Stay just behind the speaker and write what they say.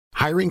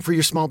Hiring for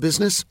your small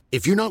business?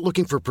 If you're not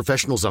looking for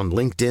professionals on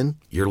LinkedIn,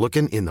 you're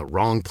looking in the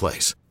wrong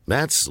place.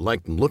 That's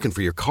like looking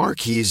for your car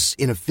keys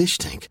in a fish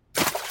tank.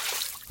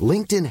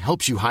 LinkedIn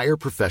helps you hire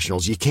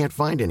professionals you can't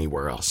find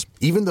anywhere else,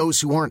 even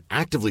those who aren't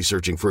actively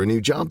searching for a new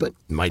job but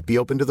might be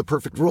open to the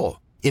perfect role.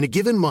 In a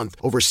given month,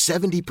 over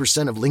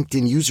 70% of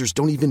LinkedIn users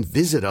don't even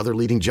visit other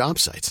leading job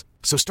sites.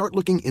 So start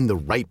looking in the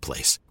right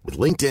place. With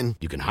LinkedIn,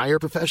 you can hire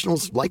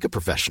professionals like a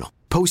professional.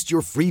 Post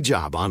your free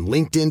job on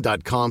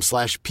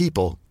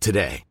linkedin.com/people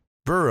today.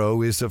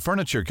 Burrow is a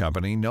furniture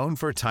company known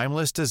for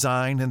timeless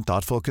design and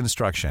thoughtful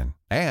construction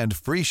and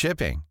free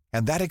shipping,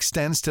 and that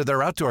extends to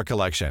their outdoor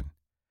collection.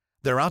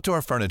 Their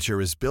outdoor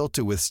furniture is built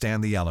to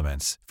withstand the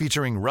elements,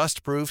 featuring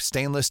rust-proof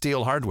stainless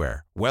steel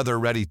hardware,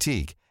 weather-ready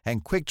teak,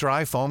 and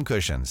quick-dry foam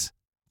cushions.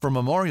 For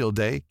Memorial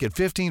Day, get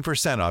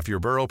 15% off your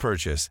Burrow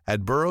purchase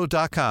at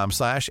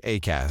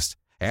burrow.com/ACAST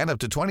and up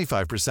to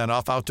 25%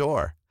 off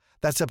outdoor.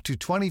 That's up to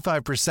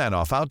 25%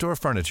 off outdoor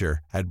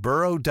furniture at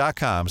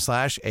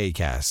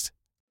burrow.com/ACAST.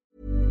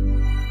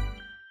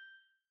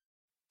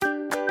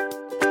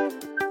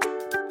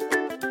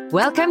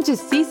 Welcome to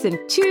Season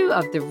 2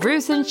 of the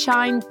Ruse and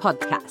Shine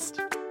podcast.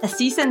 A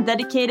season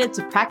dedicated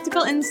to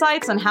practical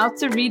insights on how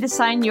to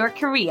redesign your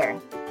career.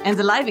 And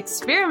a live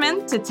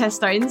experiment to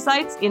test our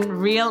insights in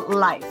real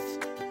life.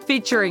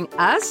 Featuring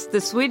us,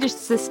 the Swedish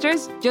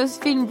sisters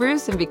Josephine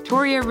Ruse and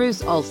Victoria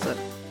Ruse Olsen.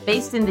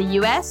 Based in the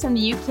US and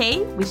the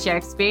UK, we share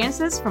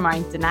experiences from our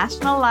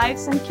international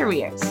lives and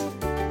careers.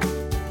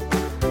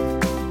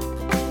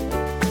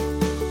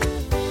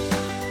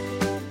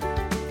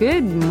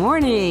 Good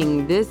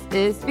morning. This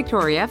is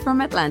Victoria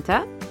from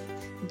Atlanta.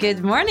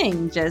 Good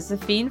morning,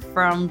 Josephine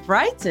from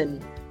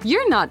Brighton.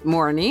 You're not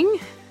morning.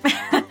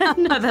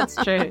 No, that's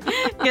true.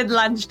 Good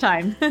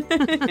lunchtime.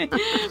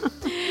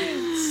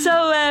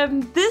 So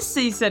this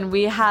season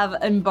we have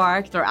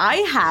embarked, or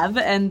I have,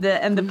 and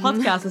the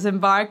podcast has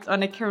embarked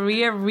on a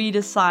career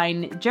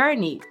redesign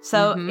journey.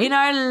 So in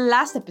our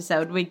last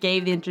episode, we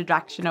gave the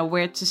introduction of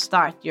where to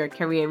start your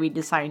career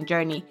redesign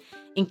journey,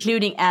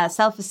 including a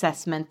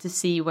self-assessment to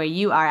see where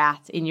you are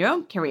at in your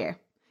own career.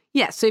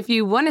 Yeah, so if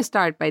you want to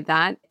start by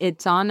that,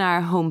 it's on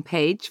our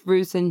homepage,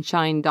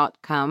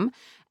 ruseandshine.com.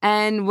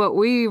 And what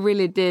we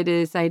really did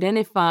is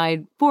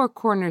identified 4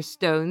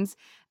 cornerstones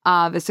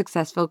of a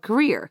successful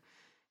career: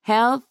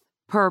 health,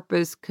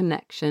 purpose,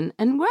 connection,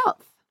 and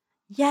wealth.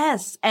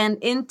 Yes, and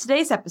in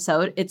today's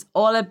episode, it's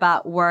all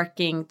about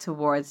working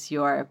towards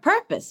your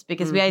purpose,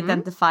 because we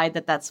identified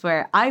that that's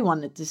where I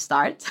wanted to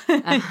start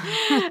on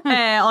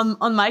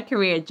my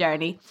career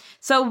journey.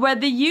 So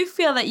whether you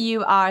feel that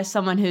you are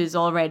someone who's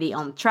already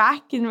on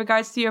track in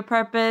regards to your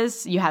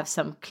purpose, you have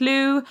some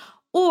clue,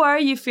 or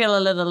you feel a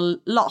little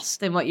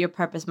lost in what your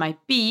purpose might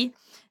be,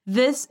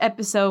 this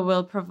episode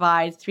will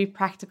provide 3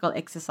 practical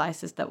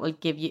exercises that will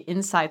give you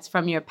insights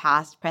from your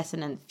past,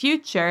 present, and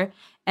future.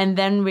 And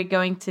then we're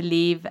going to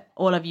leave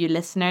all of you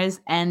listeners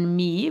and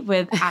me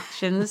with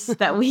actions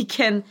that we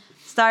can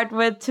start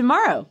with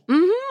tomorrow.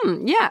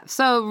 Yeah.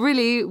 So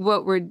really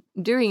what we're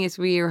doing is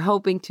we are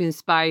hoping to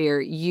inspire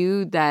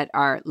you that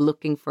are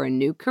looking for a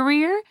new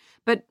career,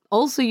 but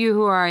also you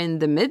who are in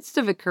the midst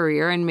of a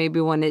career and maybe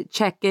want to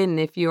check in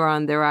if you're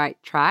on the right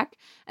track.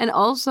 And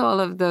also all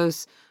of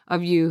those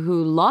of you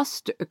who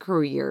lost a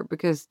career,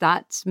 because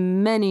that's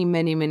many,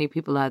 many, many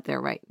people out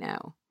there right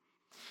now.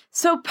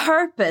 So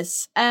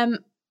purpose.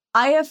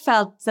 I have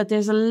felt that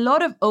there's a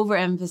lot of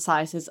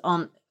overemphasis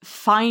on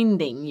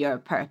finding your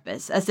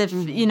purpose, as if,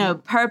 you know,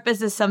 purpose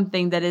is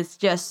something that is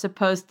just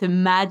supposed to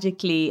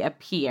magically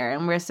appear,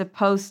 and we're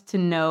supposed to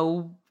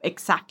know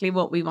exactly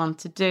what we want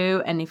to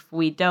do. And if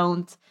we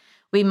don't,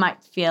 we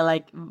might feel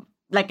like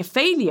a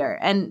failure.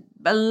 And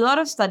a lot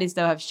of studies,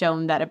 though, have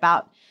shown that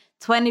about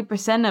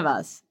 20% of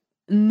us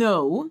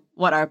know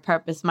what our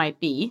purpose might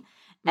be.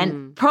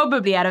 And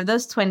probably out of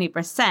those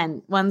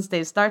 20%, once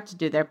they start to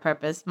do their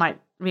purpose,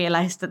 might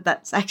realize that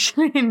that's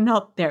actually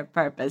not their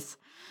purpose.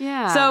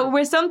 Yeah. So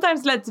we're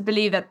sometimes led to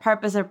believe that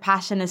purpose or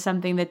passion is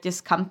something that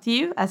just comes to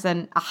you as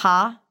an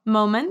aha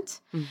moment.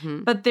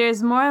 But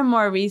there's more and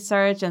more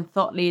research and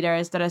thought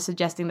leaders that are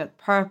suggesting that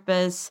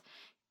purpose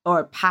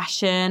or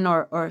passion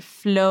or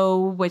flow,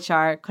 which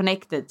are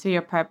connected to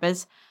your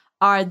purpose,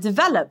 are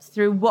developed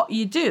through what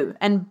you do.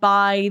 And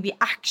by the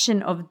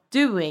action of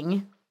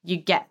doing, you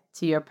get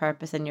to your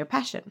purpose and your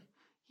passion.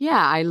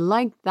 Yeah, I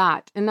like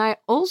that. And I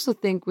also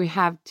think we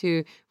have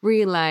to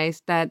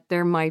realize that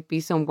there might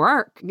be some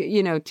work,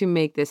 you know, to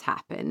make this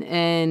happen.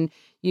 And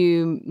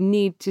you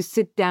need to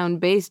sit down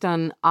based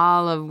on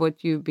all of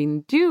what you've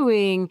been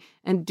doing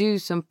and do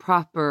some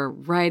proper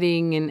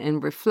writing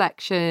and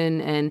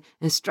reflection and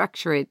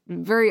structure it.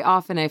 Very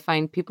often I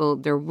find people,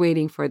 they're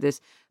waiting for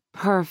this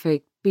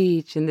perfect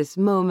beach in this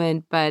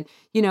moment. But,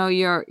 you know,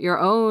 your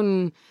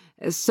own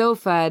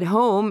sofa at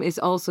home is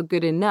also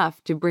good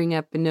enough to bring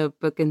up a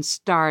notebook and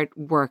start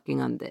working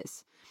on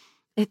this.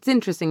 It's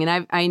interesting,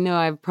 and I know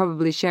I've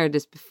probably shared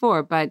this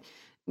before, but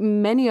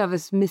many of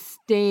us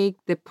mistake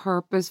the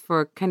purpose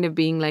for kind of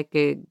being like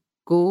a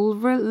goal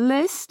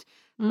list.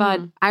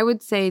 But I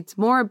would say it's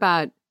more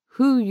about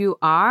who you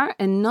are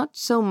and not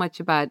so much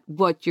about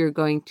what you're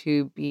going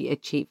to be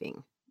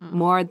achieving.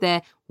 More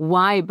the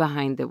why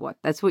behind the what.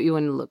 That's what you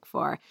want to look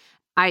for.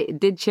 I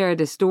did share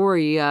the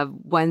story of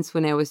once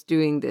when I was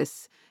doing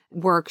this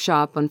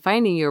workshop on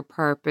finding your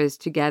purpose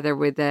together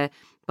with a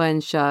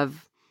bunch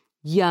of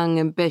young,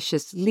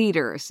 ambitious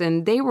leaders.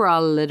 And they were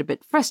all a little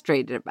bit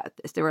frustrated about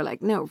this. They were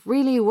like, no,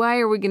 really, why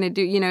are we going to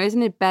do,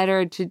 isn't it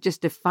better to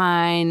just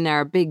define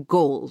our big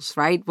goals,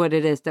 right? What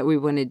it is that we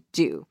want to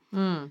do.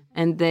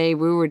 And we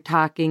were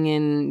talking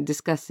and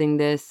discussing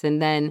this.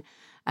 And then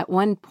at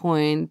one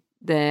point,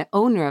 the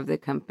owner of the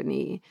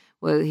company,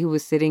 he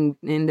was sitting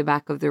in the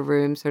back of the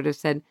room, sort of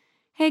said,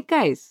 hey,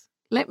 guys,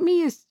 let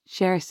me just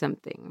share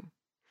something.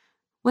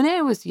 When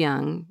I was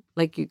young,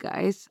 like you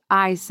guys,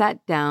 I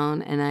sat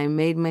down and I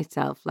made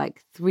myself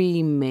like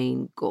 3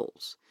 main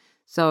goals.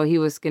 So he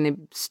was going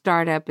to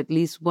start up at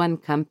least one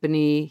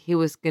company. He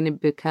was going to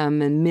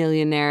become a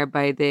millionaire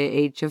by the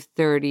age of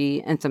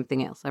 30 and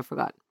something else. I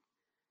forgot.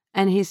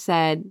 And he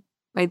said,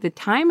 by the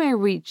time I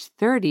reached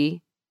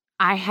 30,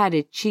 I had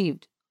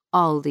achieved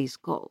all these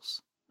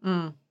goals.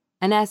 And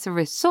as a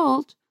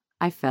result,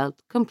 I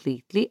felt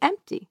completely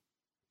empty.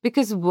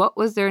 Because what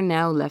was there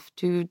now left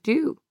to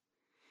do?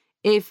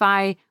 If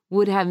I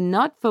would have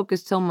not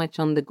focused so much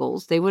on the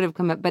goals, they would have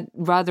come up, but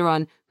rather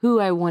on who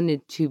I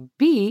wanted to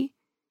be,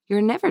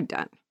 you're never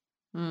done.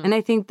 And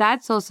I think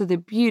that's also the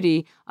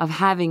beauty of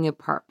having a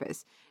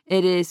purpose.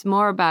 It is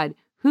more about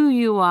who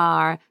you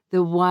are,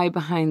 the why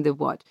behind the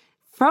what.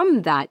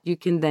 From that, you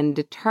can then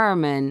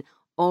determine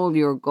all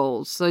your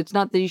goals. So it's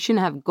not that you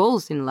shouldn't have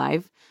goals in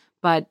life,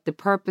 but the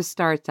purpose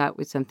starts out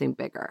with something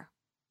bigger.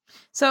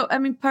 So, I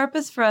mean,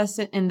 purpose for us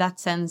in that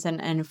sense,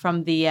 and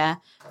from the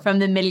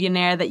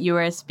millionaire that you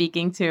were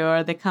speaking to,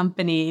 or the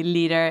company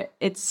leader,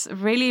 it's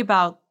really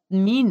about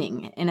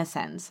meaning in a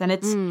sense, and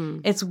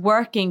it's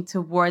working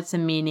towards a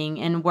meaning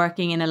and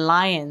working in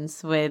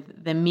alliance with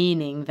the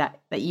meaning that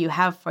you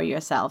have for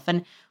yourself.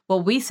 And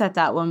what we set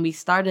out when we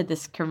started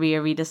this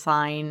career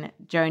redesign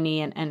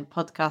journey and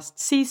podcast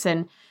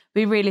season,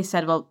 we really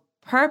said, well,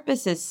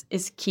 purpose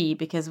is key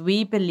because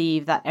we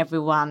believe that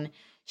everyone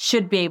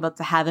should be able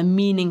to have a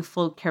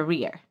meaningful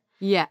career.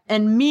 Yeah.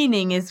 And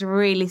meaning is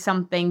really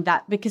something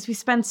that, because we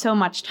spend so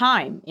much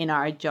time in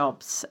our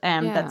jobs,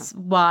 that's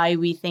why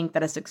we think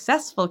that a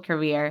successful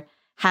career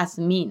has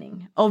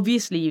meaning.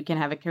 Obviously, you can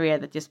have a career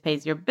that just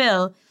pays your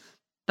bill,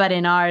 but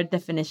in our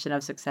definition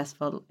of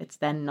successful, it's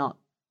then not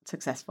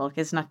successful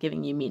because it's not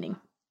giving you meaning.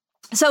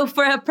 So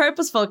for a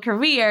purposeful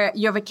career,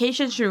 your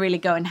vacation should really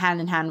go in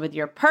hand with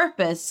your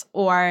purpose,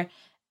 or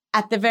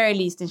at the very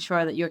least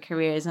ensure that your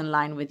career is in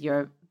line with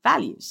your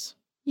values.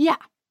 Yeah.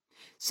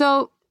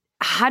 So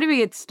how do we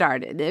get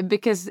started?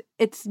 Because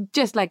it's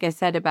just like I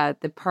said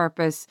about the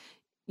purpose,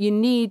 you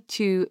need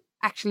to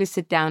actually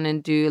sit down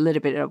and do a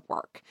little bit of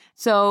work.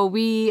 So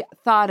we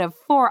thought of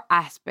 4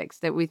 aspects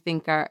that we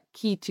think are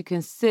key to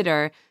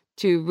consider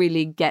to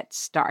really get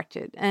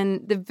started.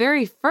 And the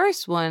very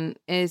first one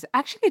is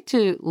actually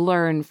to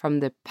learn from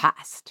the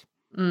past.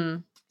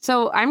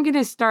 So I'm going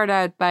to start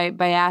out by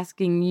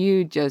asking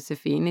you,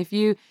 Josephine, if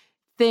you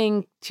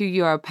think to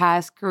your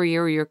past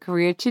career or your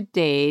career to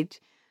date,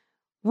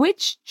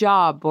 which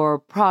job or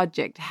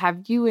project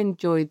have you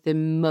enjoyed the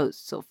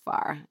most so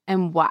far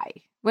and why?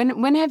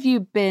 When have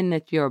you been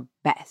at your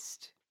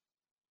best?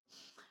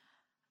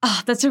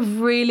 Oh, that's a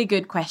really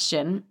good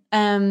question.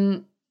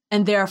 And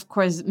there are, of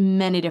course,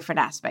 many different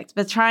aspects,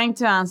 but trying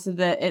to answer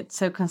it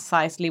so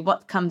concisely,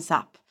 what comes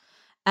up?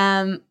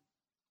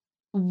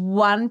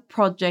 One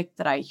project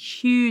that I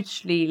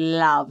hugely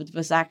loved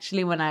was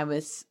actually when I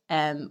was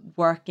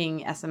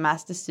working as a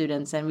master's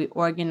student, and we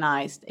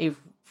organized a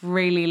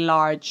really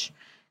large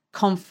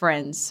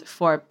conference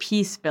for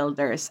peace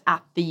builders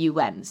at the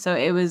UN. So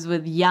it was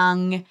with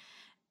young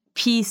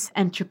peace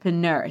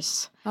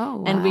entrepreneurs. Oh,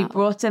 wow. And we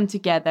brought them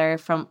together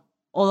from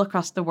all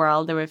across the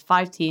world. There were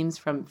 5 teams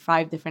from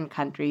 5 different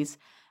countries.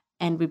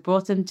 And we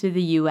brought them to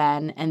the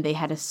UN, and they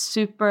had a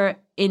super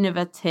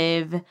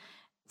innovative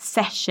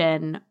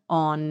session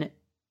on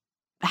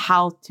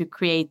how to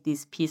create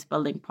these peace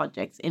building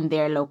projects in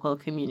their local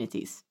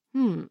communities.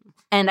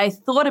 And I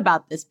thought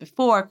about this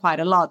before quite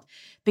a lot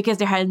because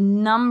there had a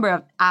number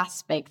of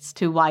aspects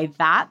to why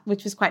that,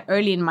 which was quite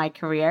early in my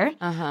career,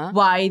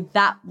 why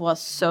that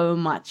was so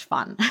much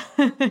fun.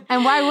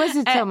 And why was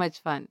it so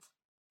much fun?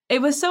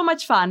 It was so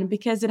much fun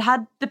because it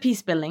had the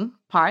peace building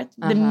part,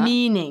 the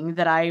meaning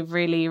that I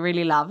really,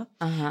 really love.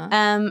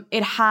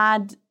 It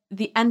had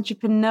the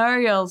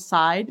entrepreneurial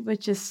side,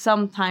 which is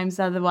sometimes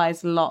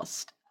otherwise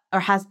lost or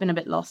has been a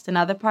bit lost in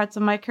other parts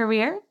of my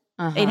career.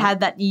 It had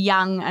that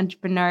young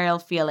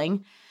entrepreneurial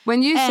feeling.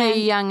 When you say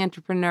young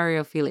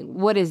entrepreneurial feeling,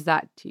 what is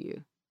that to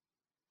you?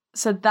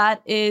 So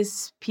that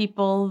is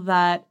people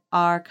that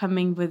are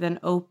coming with an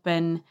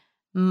open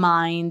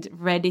mind,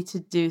 ready to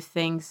do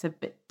things a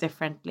bit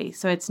differently.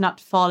 So it's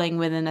not falling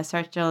within a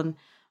certain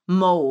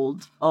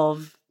mold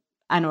of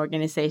an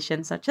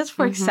organization, such as,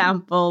 for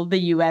example, the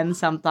UN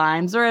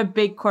sometimes, or a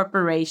big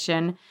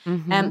corporation.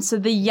 So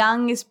the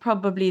young is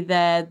probably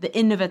the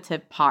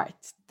innovative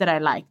part that I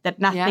like, that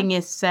nothing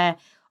is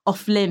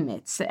off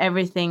limits.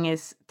 Everything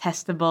is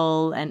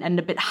testable and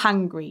a bit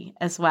hungry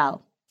as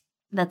well.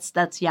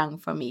 That's young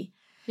for me.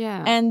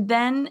 Yeah. And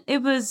then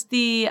it was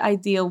the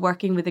idea of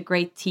working with a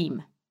great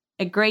team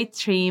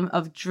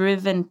of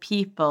driven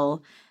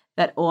people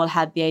that all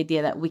had the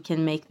idea that we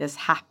can make this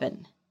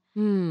happen.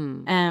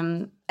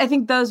 I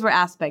think those were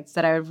aspects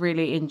that I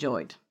really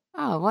enjoyed.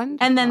 Oh,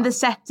 wonderful. And then the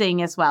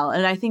setting as well.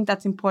 And I think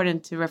that's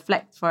important to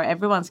reflect for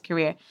everyone's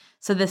career.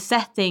 So the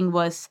setting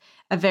was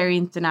a very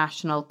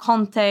international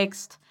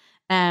context.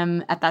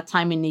 At that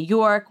time in New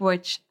York,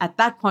 which at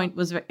that point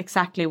was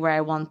exactly where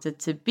I wanted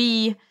to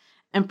be,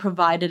 and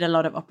provided a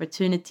lot of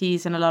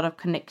opportunities and a lot of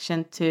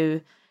connection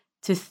to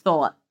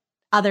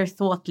other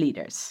thought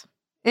leaders.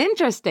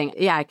 Interesting.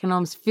 Yeah, I can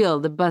almost feel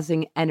the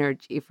buzzing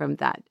energy from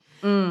that.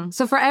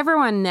 So for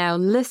everyone now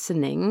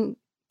listening,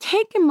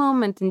 take a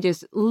moment and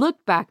just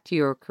look back to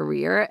your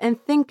career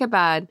and think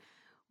about,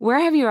 where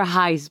have your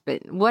highs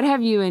been? What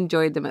have you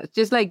enjoyed the most?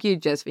 Just like you,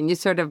 Josephine, you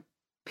sort of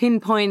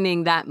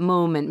pinpointing that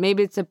moment.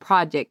 Maybe it's a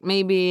project.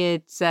 Maybe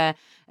it's a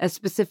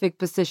specific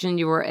position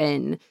you were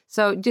in.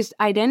 So just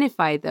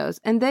identify those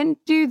and then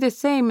do the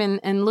same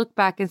and look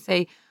back and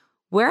say,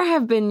 where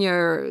have been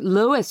your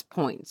lowest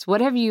points? What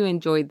have you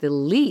enjoyed the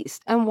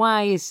least? And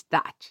why is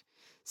that?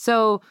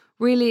 So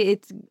really,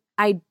 it's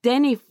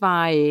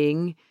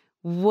identifying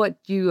what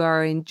you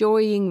are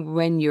enjoying,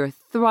 when you're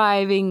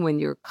thriving, when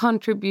you're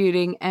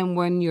contributing, and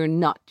when you're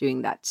not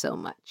doing that so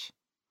much.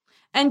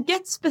 And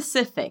get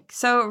specific.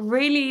 So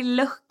really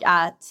look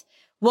at,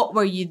 what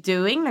were you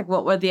doing? Like,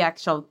 what were the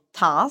actual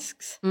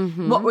tasks?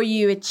 What were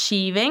you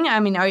achieving? I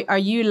mean, are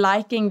you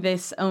liking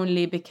this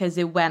only because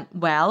it went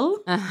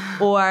well?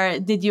 Or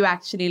did you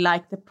actually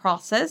like the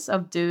process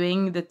of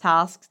doing the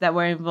tasks that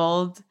were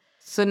involved?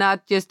 So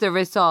not just the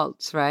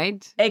results,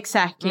 right?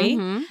 Exactly.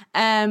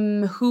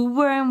 Who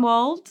were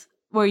involved?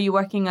 Were you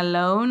working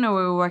alone, or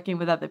were you working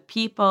with other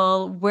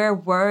people? Where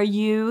were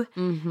you?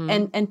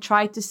 And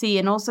try to see,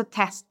 and also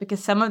test,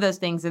 because some of those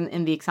things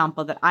in the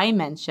example that I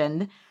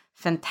mentioned,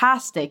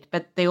 fantastic,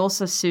 but they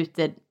also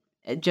suited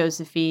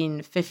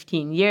Josephine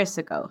 15 years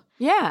ago.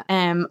 Yeah.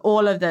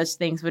 All of those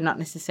things would not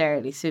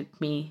necessarily suit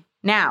me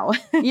now.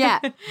 Yeah.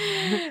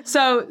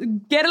 So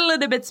get a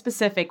little bit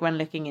specific when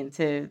looking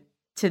into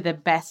the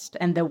best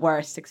and the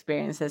worst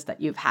experiences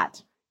that you've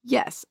had.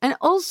 Yes. And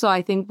also,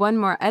 I think one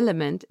more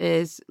element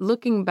is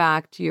looking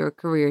back to your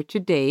career to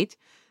date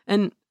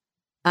and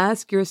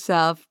ask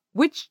yourself,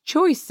 which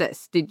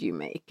choices did you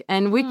make?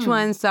 And which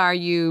ones are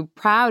you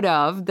proud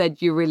of that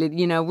you really,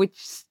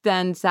 which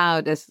stands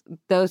out as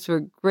those were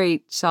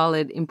great,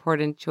 solid,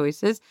 important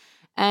choices?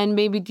 And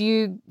maybe do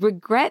you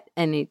regret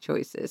any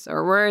choices,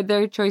 or were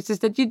there choices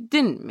that you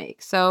didn't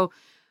make? So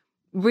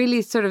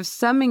really sort of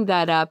summing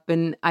that up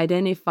and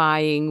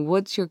identifying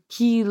what's your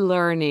key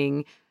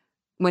learning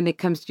when it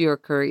comes to your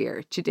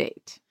career to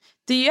date.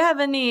 Do you have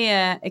any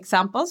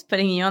examples,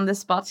 putting you on the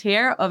spot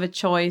here, of a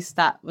choice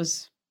that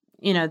was,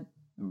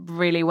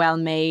 really well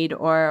made,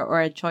 or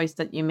a choice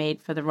that you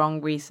made for the wrong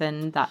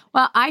reason?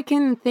 Well, I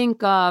can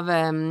think of,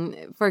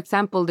 for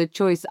example, the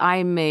choice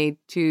I made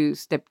to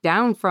step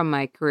down from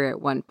my career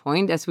at one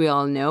point. As we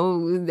all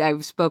know,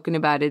 I've spoken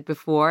about it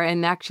before,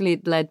 and actually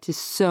it led to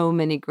so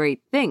many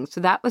great things.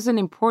 So that was an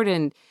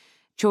important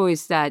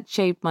choice that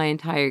shaped my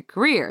entire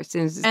career.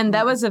 And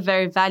that was a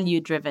very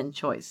value-driven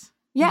choice.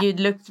 Yeah.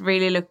 You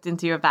really looked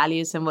into your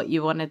values and what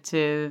you wanted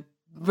to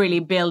really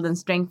build and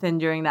strengthen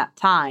during that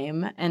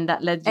time, and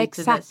that led you to this.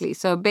 Exactly.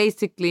 So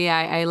basically,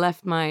 I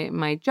left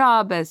my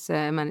job as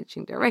a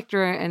managing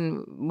director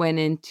and went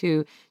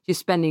into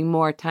just spending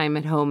more time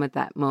at home at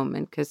that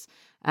moment, because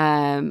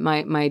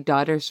my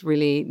daughters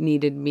really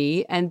needed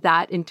me, and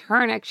that in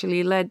turn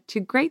actually led to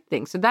great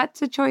things. So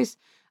that's a choice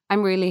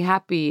I'm really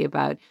happy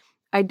about.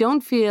 I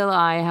don't feel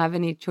I have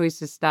any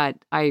choices that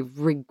I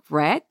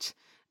regret.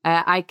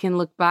 I can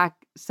look back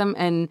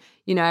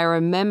I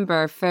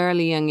remember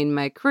fairly young in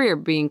my career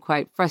being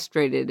quite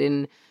frustrated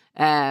in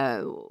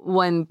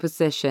one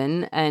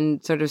position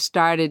and sort of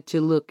started to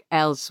look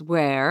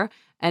elsewhere.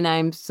 And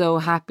I'm so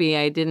happy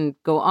I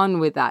didn't go on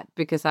with that,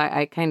 because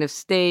I kind of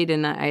stayed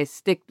and I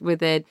sticked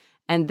with it.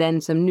 And then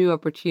some new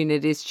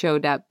opportunities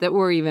showed up that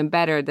were even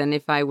better than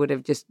if I would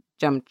have just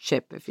jumped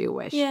ship, if you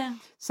wish. Yeah.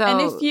 So,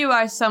 and if you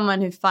are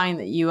someone who find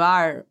that you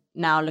are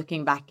now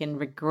looking back and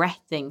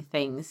regretting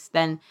things,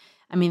 then,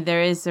 I mean,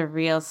 there is a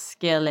real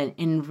skill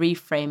in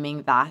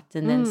reframing that,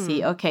 and then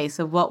see, okay,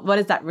 so what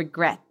is that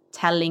regret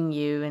telling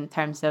you in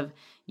terms of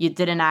you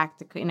didn't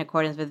act in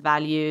accordance with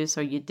values,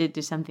 or you did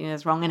do something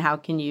that's wrong, and how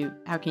can you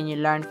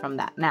learn from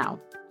that now?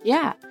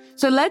 Yeah.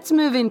 So let's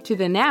move into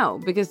the now,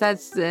 because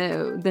that's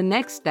the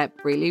next step,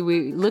 really.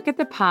 We look at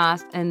the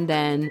past and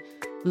then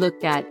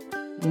look at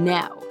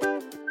now.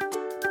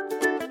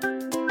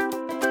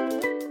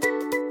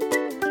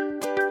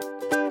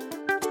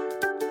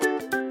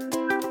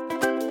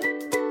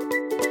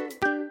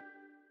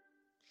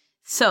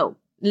 So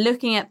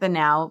looking at the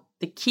now,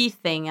 the key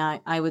thing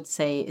I would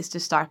say is to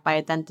start by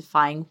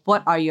identifying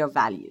what are your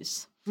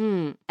values.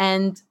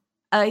 And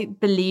I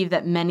believe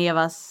that many of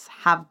us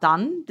have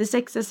done this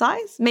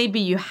exercise.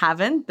 Maybe you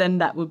haven't, then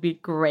that would be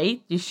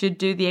great. You should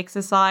do the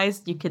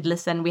exercise. You could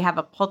listen. We have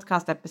a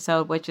podcast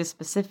episode which is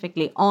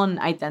specifically on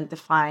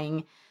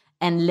identifying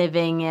and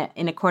living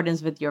in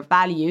accordance with your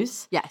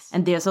values. Yes.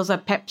 And there's also a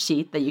pep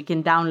sheet that you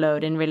can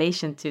download in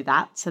relation to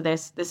that. So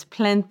there's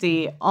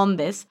plenty on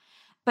this.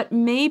 But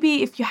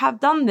maybe if you have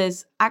done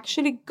this,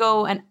 actually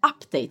go and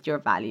update your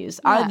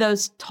values. Yeah. Are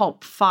those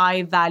top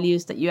 5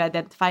 values that you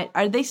identified,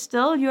 are they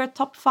still your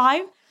top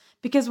 5?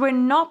 Because we're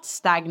not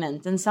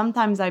stagnant. And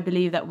sometimes I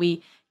believe that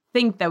we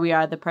think that we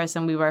are the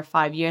person we were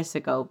 5 years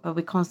ago, but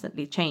we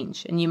constantly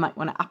change. And you might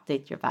want to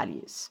update your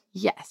values.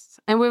 Yes.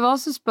 And we've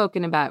also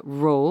spoken about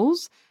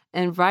roles.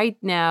 And right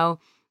now,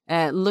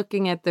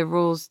 looking at the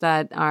roles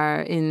that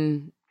are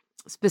in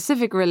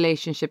specific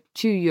relationship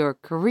to your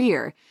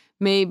career,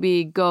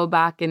 maybe go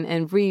back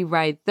and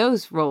rewrite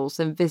those roles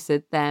and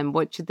visit them.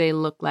 What should they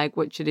look like?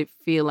 What should it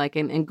feel like?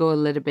 And go a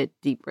little bit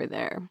deeper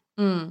there.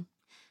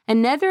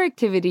 Another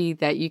activity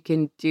that you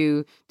can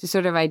do to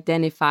sort of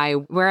identify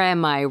where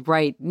am I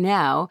right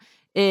now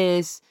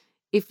is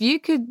if you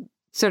could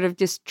sort of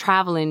just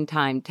travel in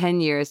time 10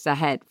 years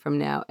ahead from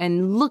now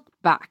and look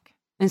back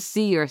and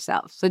see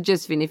yourself. So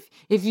Josephine,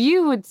 if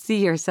you would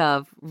see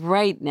yourself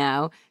right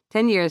now,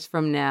 10 years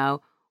from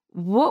now,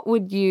 what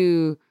would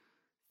you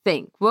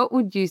think? What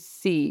would you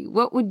see?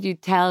 What would you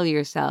tell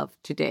yourself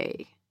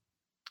today?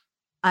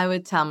 I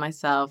would tell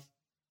myself,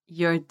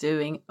 you're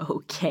doing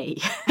okay.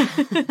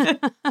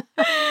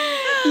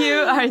 You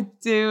are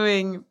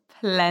doing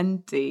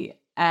plenty.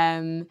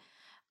 I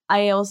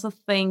also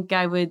think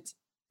I would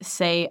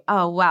say,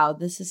 oh, wow,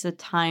 this is a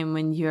time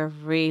when you're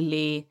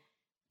really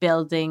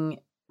building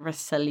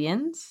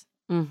resilience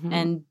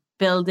and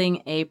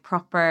building a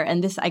proper,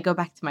 and this, I go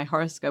back to my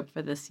horoscope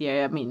for this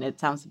year. I mean, it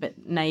sounds a bit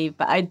naive,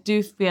 but I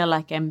do feel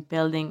like I'm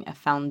building a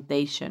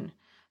foundation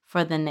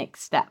for the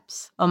next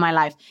steps of my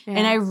life. Yeah.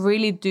 And I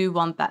really do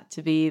want that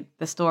to be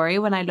the story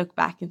when I look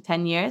back in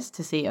 10 years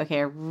to see, okay,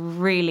 I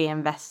really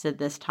invested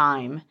this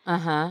time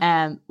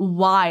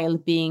while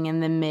being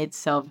in the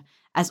midst of,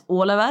 as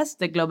all of us,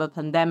 the global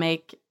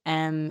pandemic,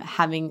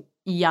 having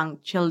young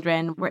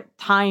children where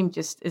time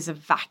just is a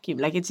vacuum,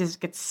 like it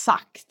just gets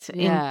sucked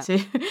into.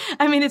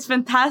 I mean, it's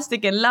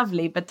fantastic and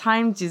lovely, but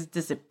time just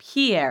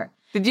disappears.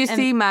 Did you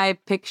see my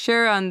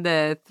picture on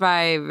the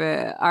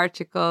Thrive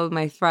article,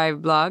 my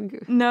Thrive blog?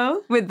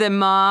 No. With the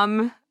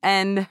mom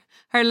and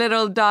her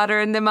little daughter,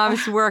 and the mom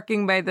is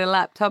working by the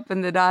laptop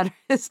and the daughter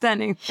is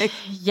standing there.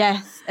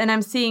 Yes. And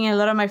I'm seeing a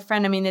lot of my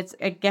friends. I mean, it's,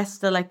 I guess,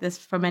 still like this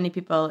for many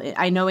people.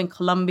 I know in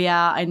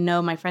Colombia, I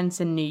know my friends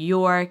in New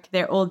York,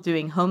 they're all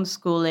doing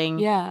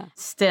homeschooling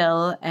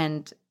still.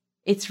 And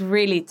it's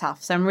really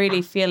tough. So I'm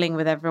really feeling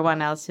with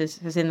everyone else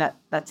who's in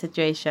that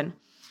situation.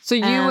 So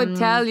you would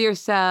tell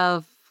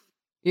yourself,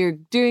 you're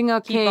doing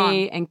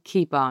okay and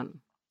keep on.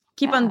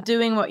 Keep on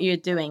doing what you're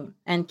doing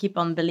and keep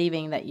on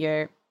believing that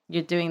you're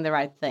doing the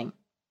right thing.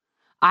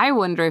 I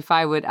wonder if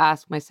I would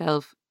ask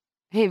myself,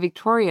 hey,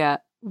 Victoria,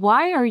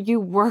 why are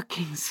you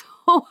working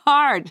so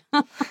hard?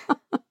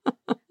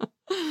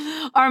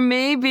 Or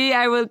maybe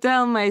I will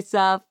tell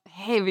myself,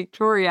 hey,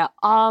 Victoria,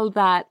 all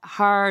that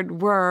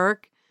hard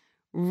work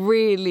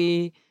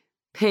really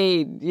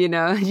paid, you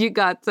know, you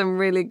got some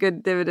really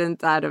good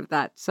dividends out of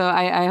that. So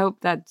I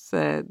hope that's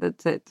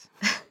it.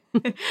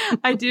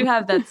 I do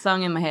have that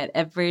song in my head.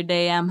 Every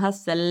day I'm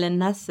hustling.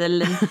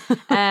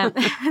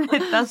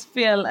 It does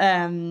feel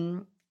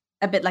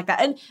a bit like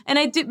that. And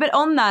I do, but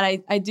on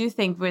that, I do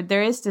think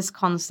there is this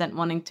constant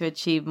wanting to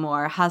achieve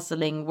more,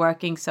 hustling,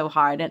 working so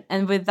hard.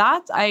 And with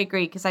that, I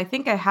agree, because I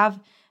think I have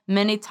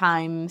many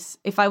times,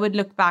 if I would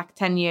look back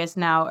 10 years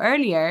now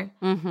earlier,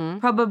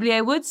 probably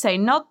I would say,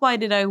 not why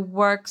did I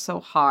work so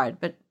hard,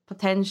 but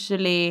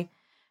potentially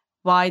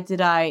why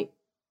did I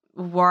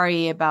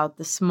worry about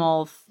the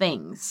small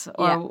things,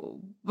 or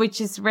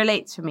which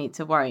relates for me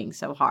to worrying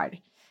so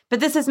hard. But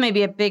this is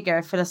maybe a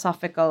bigger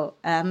philosophical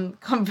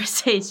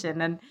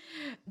conversation,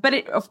 but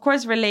it of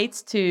course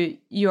relates to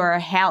your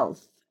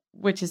health,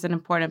 which is an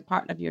important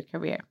part of your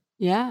career.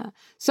 Yeah.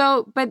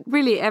 So, but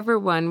really,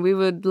 everyone, we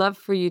would love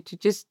for you to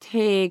just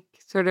take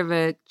sort of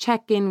a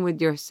check-in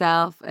with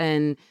yourself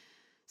and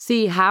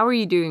see, how are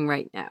you doing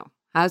right now?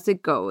 How's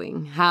it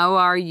going? How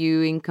are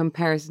you in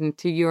comparison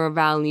to your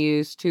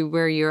values, to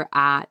where you're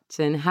at,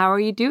 and how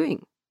are you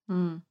doing?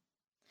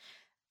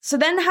 So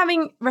then,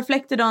 having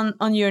reflected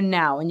on your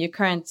now and your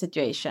current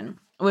situation,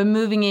 we're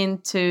moving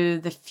into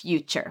the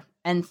future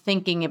and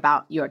thinking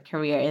about your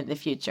career in the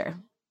future.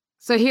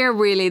 So here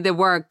really the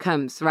work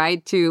comes,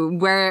 right? To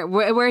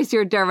where's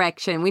your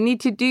direction? We need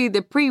to do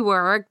the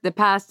pre-work, the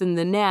past and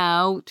the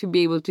now, to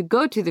be able to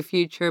go to the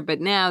future. But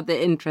now the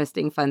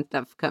interesting, fun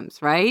stuff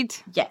comes,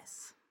 right?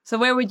 Yes. So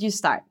where would you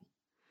start?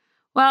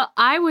 Well,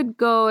 I would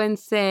go and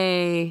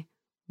say,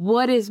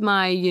 what is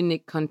my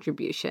unique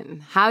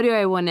contribution? How do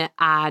I want to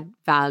add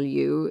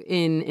value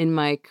in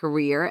my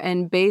career?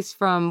 And based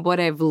from what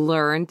I've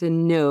learned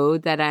and know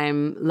that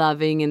I'm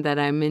loving and that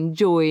I'm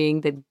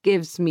enjoying, that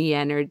gives me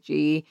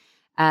energy,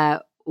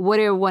 what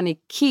do I want to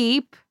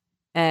keep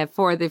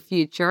for the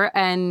future?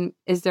 And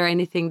is there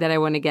anything that I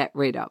want to get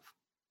rid of?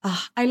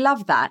 I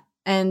love that.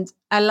 And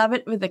I love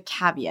it with a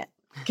caveat.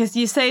 Because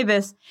you say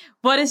this,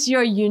 what is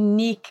your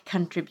unique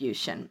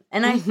contribution?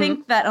 And I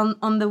think that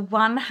on the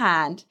one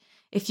hand,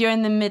 if you're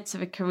in the midst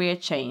of a career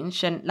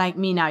change, and like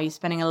me now, you're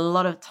spending a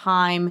lot of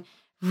time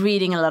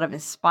reading a lot of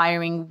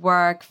inspiring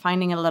work,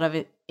 finding a lot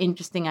of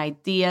interesting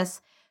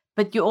ideas,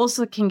 but you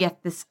also can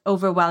get this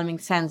overwhelming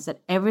sense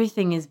that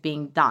everything is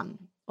being done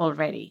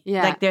already.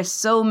 Yeah. Like there's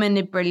so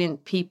many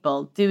brilliant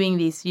people doing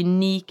these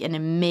unique and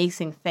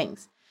amazing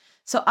things.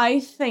 So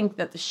I think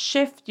that the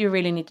shift you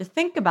really need to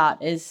think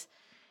about is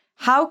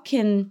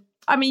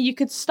you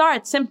could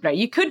start simpler.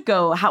 You could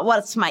go,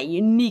 what's my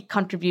unique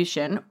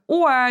contribution?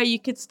 Or you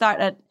could start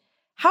at,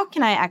 how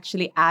can I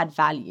actually add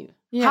value?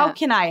 Yeah. How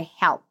can I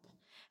help?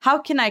 How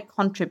can I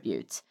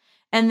contribute?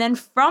 And then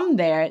from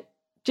there,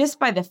 just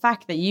by the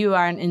fact that you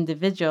are an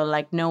individual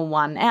like no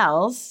one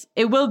else,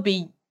 it will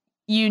be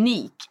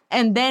unique.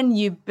 And then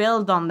you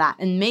build on that.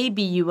 And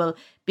maybe you will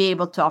be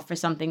able to offer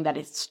something that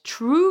is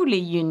truly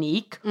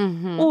unique.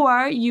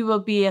 Or you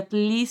will be at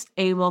least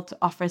able to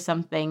offer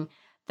something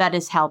that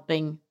is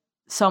helping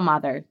some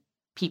other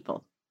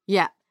people.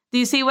 Yeah. Do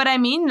you see what I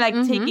mean? Like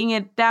taking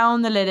it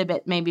down a little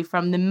bit, maybe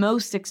from the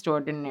most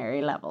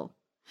extraordinary level.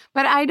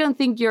 But I don't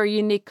think your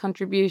unique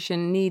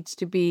contribution needs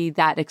to be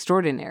that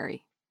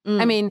extraordinary.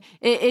 I mean,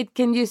 it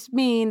can just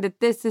mean that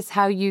this is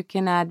how you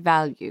can add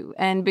value.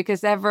 And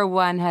because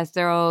everyone has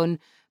their own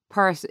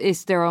person,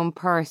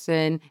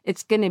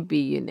 it's going to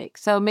be unique.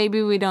 So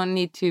maybe we don't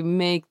need to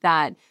make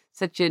that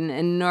such an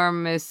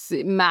enormous,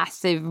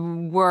 massive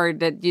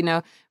word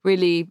that,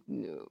 really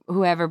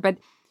whoever. But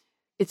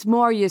it's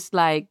more just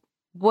like,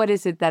 what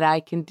is it that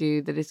I can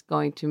do that is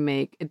going to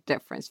make a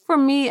difference for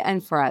me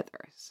and for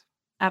others?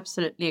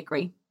 Absolutely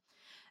agree.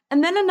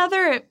 And then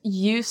another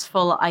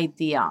useful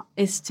idea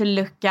is to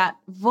look at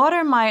what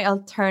are my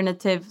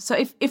alternatives. So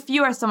if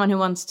you are someone who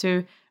wants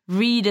to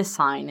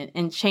redesign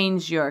and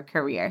change your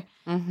career,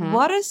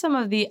 what are some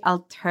of the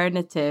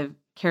alternative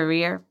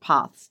career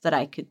paths that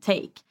I could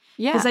take?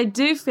 Yeah. Because I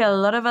do feel a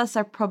lot of us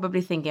are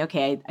probably thinking,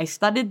 okay, I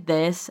studied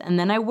this and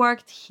then I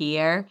worked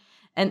here.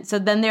 And so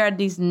then there are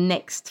these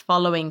next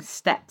following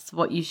steps,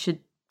 what you should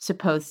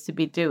supposed to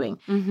be doing.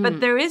 But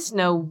there is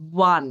no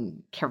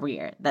one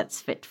career that's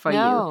fit for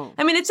you.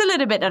 I mean, it's a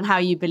little bit on how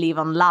you believe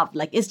on love.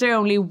 Like, is there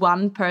only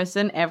one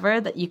person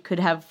ever that you could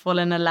have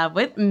fallen in love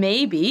with?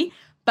 Maybe.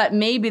 But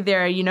maybe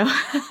there are,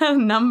 a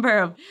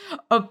number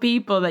of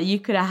people that you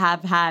could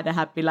have had a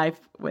happy life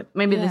with.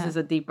 Maybe this is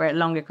a deeper,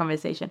 longer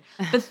conversation.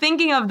 But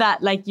thinking of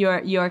that, like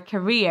your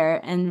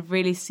career, and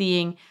really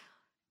seeing,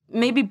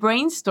 maybe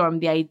brainstorm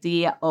the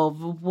idea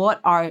of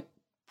what are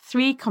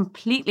 3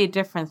 completely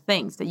different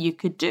things that you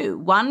could do.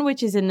 One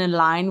which is in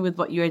line with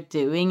what you're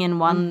doing, and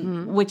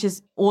one which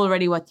is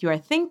already what you are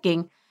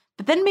thinking.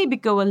 But then maybe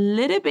go a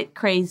little bit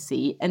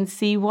crazy and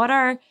see what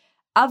are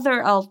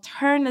other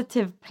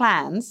alternative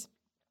plans.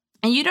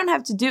 And you don't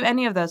have to do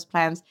any of those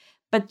plans,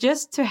 but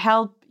just to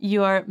help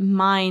your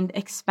mind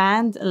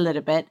expand a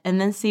little bit,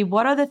 and then see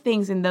what are the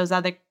things in those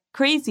other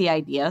crazy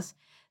ideas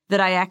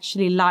that I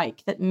actually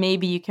like, that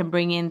maybe you can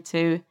bring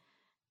into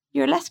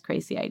your less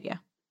crazy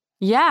idea.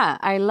 Yeah,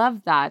 I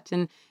love that.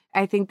 And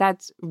I think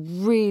that's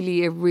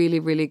really a really,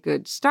 really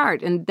good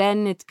start. And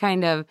then it's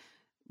kind of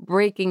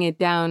breaking it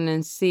down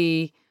and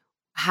see,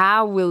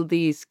 how will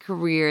these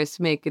careers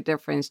make a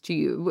difference to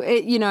you?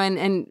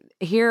 And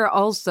here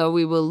also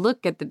we will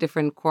look at the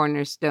different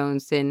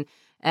cornerstones in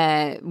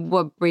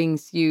what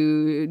brings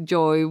you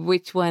joy,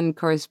 which one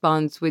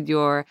corresponds with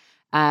your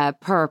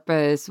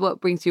purpose,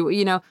 what brings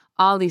you,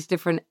 all these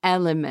different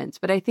elements.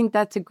 But I think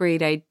that's a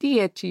great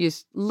idea to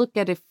just look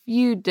at a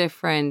few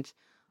different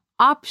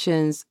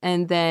options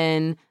and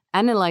then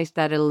analyze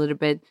that a little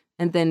bit,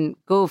 and then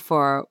go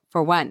for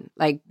one.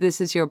 Like, this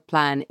is your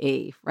plan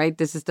A, right?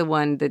 This is the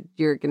one that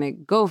you're going to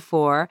go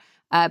for,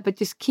 but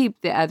just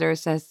keep the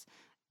others as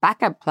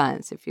backup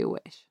plans if you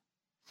wish.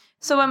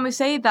 So when we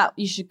say that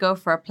you should go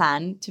for a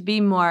plan, to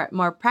be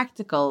more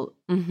practical,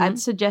 I'd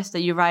suggest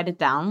that you write it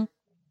down,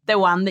 the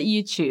one that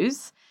you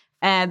choose,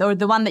 or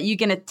the one that you're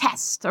going to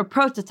test or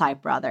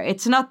prototype, rather.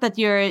 It's not that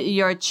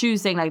you're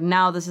choosing, like,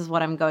 now this is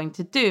what I'm going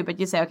to do, but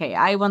you say, okay,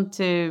 I want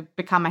to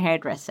become a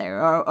hairdresser,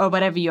 or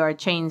whatever your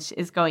change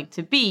is going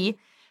to be.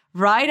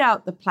 Write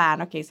out the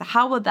plan. Okay, so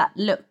how would that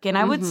look? And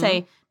I would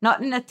say,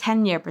 not in a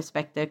 10-year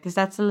perspective, because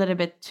that's a little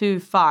bit too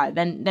far.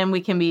 Then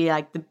we can be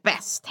like the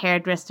best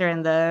hairdresser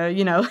in the,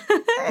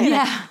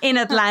 in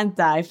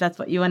Atlanta, if that's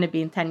what you want to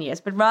be in 10 years.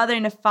 But rather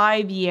in a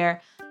 5-year,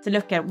 to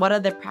look at what are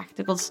the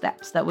practical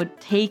steps that would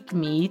take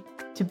me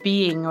to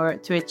being or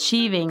to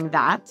achieving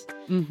that.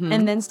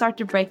 And then start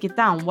to break it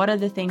down. What are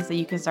the things that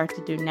you can start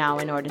to do now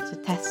in order to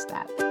test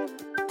that?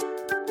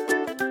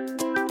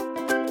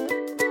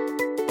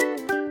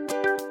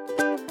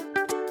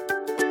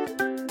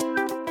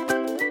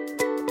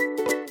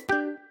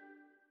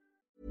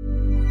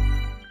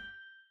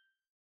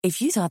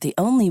 If you thought the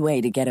only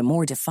way to get a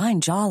more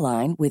defined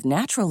jawline with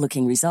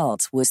natural-looking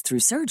results was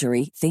through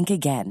surgery, think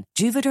again.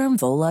 Juvederm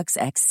Volux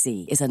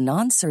XC is a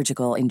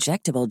non-surgical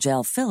injectable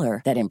gel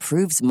filler that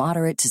improves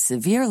moderate to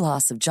severe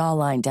loss of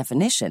jawline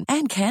definition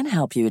and can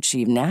help you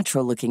achieve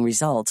natural-looking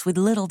results with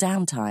little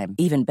downtime.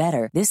 Even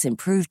better, this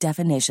improved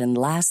definition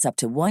lasts up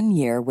to 1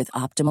 year with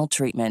optimal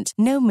treatment.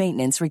 No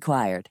maintenance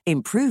required.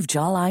 Improve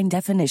jawline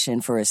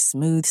definition for a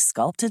smooth,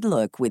 sculpted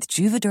look with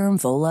Juvederm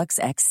Volux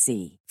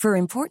XC. For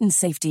important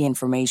safety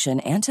information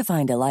and to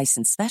find a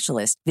licensed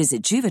specialist,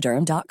 visit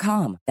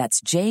Juvederm.com.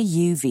 That's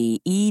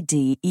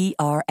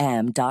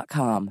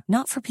Juvederm.com.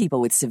 Not for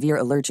people with severe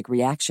allergic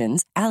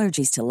reactions,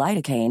 allergies to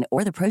lidocaine,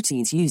 or the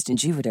proteins used in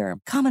Juvederm.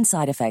 Common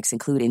side effects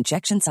include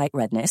injection site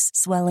redness,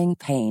 swelling,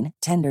 pain,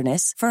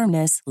 tenderness,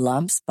 firmness,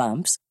 lumps,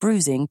 bumps,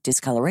 bruising,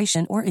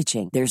 discoloration, or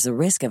itching. There's a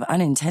risk of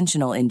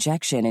unintentional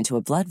injection into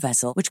a blood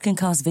vessel, which can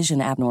cause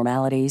vision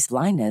abnormalities,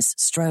 blindness,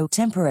 stroke,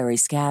 temporary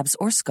scabs,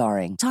 or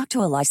scarring. Talk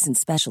to a licensed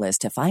specialist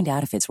to find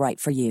out if it's right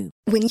for you.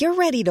 When you're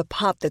ready to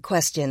pop the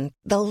question,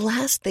 the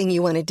last thing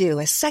you want to do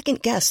is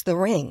second-guess the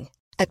ring.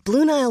 At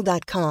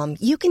BlueNile.com,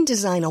 you can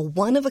design a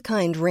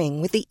one-of-a-kind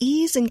ring with the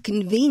ease and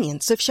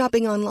convenience of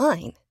shopping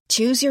online.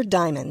 Choose your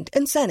diamond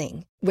and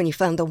setting. When you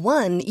find the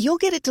one, you'll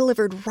get it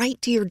delivered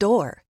right to your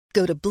door.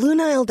 Go to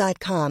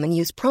BlueNile.com and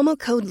use promo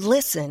code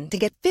LISTEN to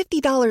get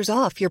 $50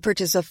 off your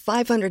purchase of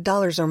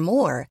 $500 or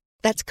more.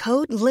 That's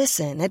code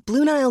LISTEN at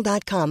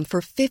BlueNile.com for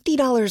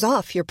 $50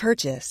 off your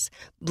purchase.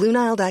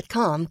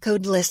 BlueNile.com,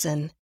 code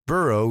LISTEN.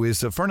 Burrow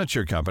is a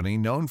furniture company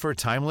known for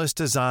timeless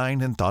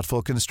design and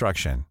thoughtful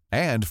construction,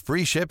 and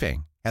free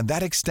shipping, and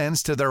that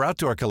extends to their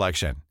outdoor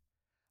collection.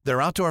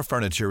 Their outdoor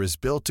furniture is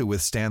built to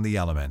withstand the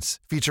elements,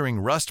 featuring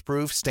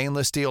rust-proof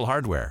stainless steel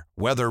hardware,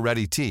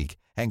 weather-ready teak,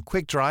 and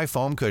quick-dry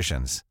foam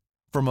cushions.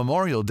 For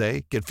Memorial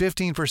Day, get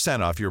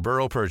 15% off your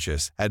Burrow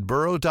purchase at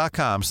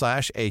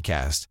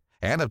burrow.com/ACAST.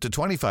 And up to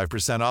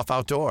 25% off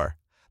outdoor.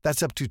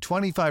 That's up to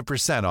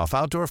 25% off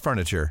outdoor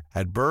furniture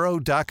at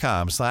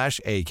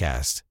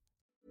burrow.com/ACAST.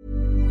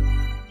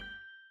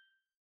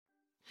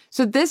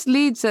 So this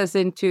leads us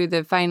into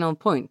the final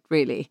point,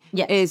 really.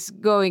 Yes. Is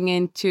going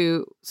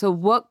into, so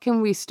what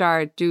can we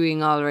start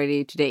doing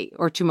already today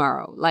or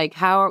tomorrow? Like,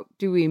 how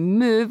do we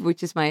move,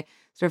 which is my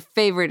sort of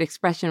favorite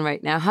expression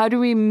right now. How do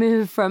we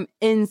move from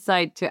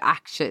insight to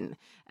action?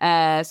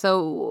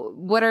 So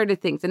what are the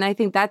things? And I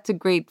think that's a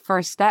great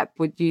first step,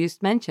 what you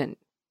just mentioned,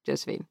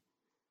 Josephine.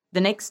 The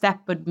next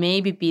step would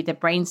maybe be the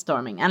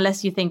brainstorming,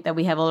 unless you think that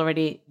we have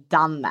already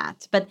done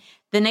that. But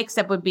the next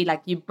step would be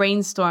like you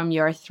brainstorm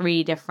your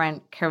 3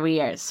 different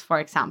careers, for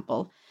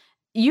example.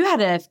 You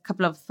had a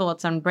couple of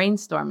thoughts on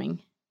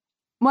brainstorming.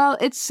 Well,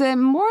 it's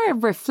more a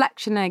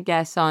reflection, I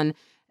guess, on,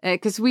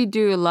 because we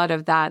do a lot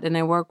of that and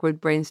I work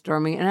with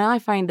brainstorming. And I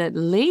find that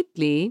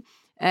lately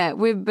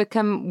we've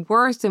become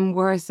worse and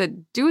worse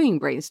at doing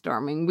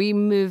brainstorming. We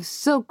move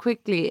so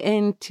quickly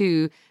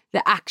into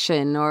the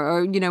action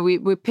or you know, we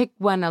pick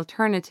one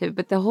alternative.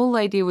 But the whole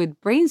idea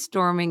with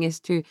brainstorming is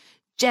to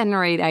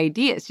generate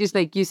ideas, just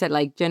like you said,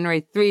 like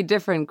generate 3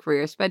 different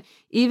careers. But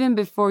even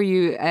before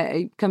you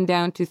come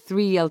down to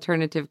 3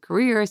 alternative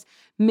careers,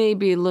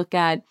 maybe look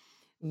at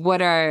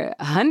what are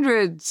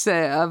hundreds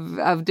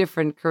of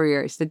different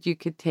careers that you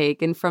could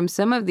take. And from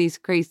some of these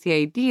crazy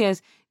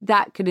ideas,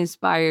 that could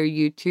inspire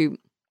you to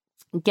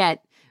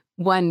get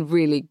one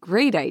really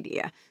great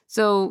idea.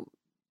 So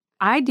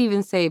I'd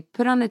even say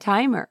put on a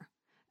timer.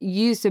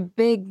 Use a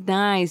big,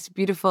 nice,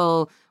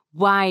 beautiful,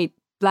 white,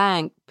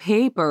 blank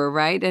paper,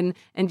 right? And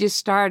just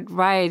start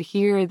right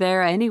here,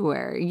 there,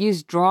 anywhere.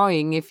 Use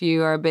drawing if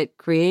you are a bit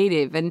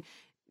creative. And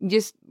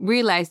just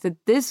realize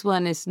that this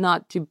one is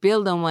not to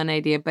build on one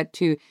idea, but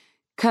to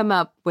come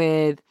up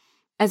with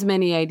as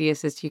many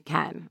ideas as you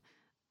can.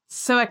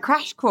 So a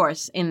crash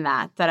course in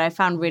that I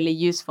found really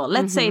useful.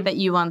 Let's say that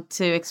you want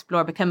to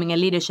explore becoming a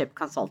leadership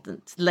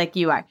consultant like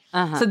you are.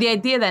 So the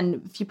idea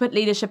then, if you put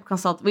leadership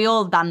consultant, we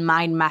all done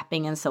mind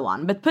mapping and so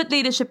on, but put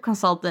leadership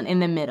consultant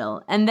in the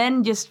middle and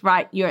then just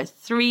write your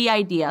 3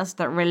 ideas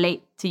that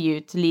relate to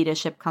you to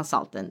leadership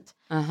consultant.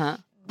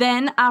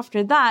 Then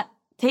after that,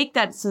 take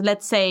that. So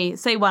let's say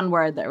one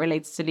word that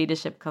relates to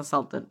leadership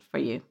consultant for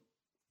you.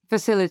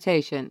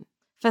 Facilitation.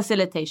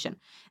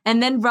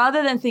 And then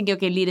rather than thinking,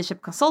 okay,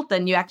 leadership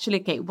consultant, you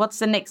actually, okay, what's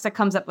the next that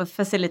comes up with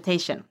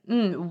facilitation?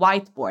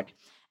 Whiteboard.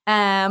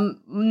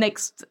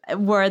 Next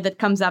word that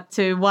comes up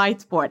to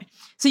whiteboard.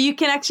 So you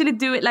can actually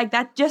do it like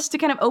that just to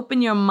kind of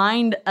open your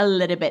mind a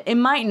little bit. It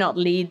might not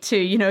lead to,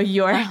 you know,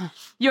 your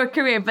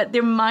career, but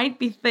there might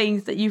be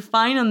things that you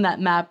find on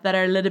that map that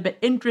are a little bit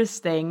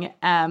interesting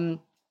to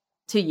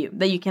you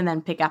that you can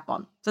then pick up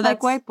on. So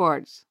that's like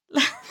whiteboards.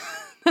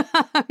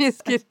 I'm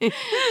just kidding.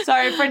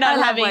 Sorry for not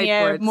having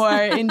a more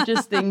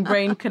interesting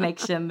brain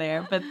connection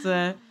there. But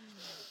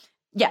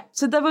yeah,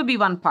 so that would be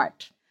one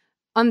part.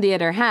 On the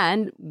other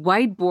hand,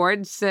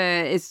 whiteboards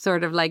is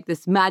sort of like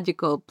this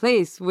magical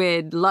place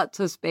with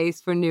lots of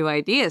space for new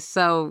ideas.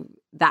 So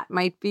that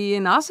might be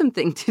an awesome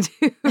thing to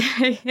do.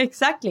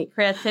 Exactly.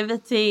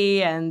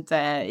 Creativity and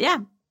yeah.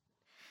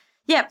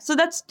 Yeah, so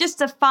that's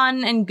just a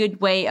fun and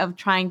good way of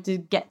trying to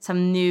get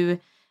some new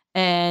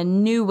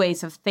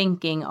ways of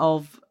thinking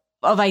of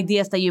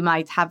ideas that you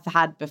might have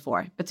had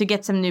before, but to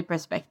get some new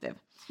perspective.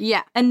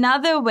 Yeah.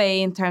 Another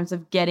way in terms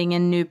of getting a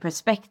new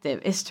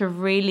perspective is to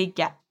really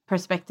get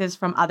perspectives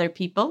from other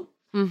people.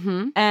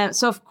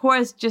 So of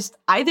course, just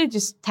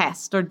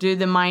test or do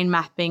the mind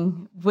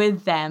mapping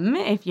with them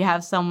if you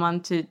have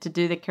someone to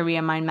do the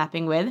career mind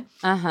mapping with.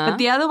 But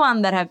the other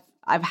one that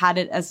I've had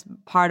it as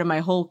part of my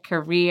whole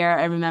career.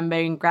 I remember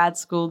in grad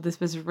school, this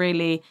was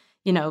really,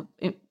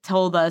 it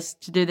told us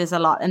to do this a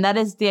lot. And that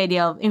is the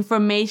idea of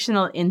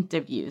informational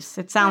interviews.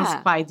 It sounds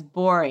quite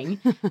boring,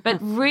 but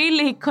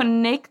really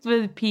connect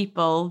with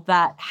people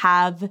that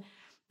have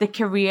the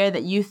career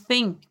that you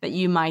think that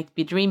you might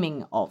be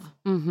dreaming of.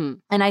 And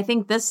I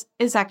think this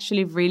is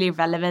actually really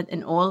relevant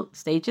in all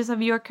stages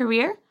of your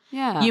career.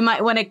 Yeah. You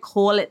might want to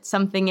call it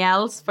something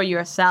else for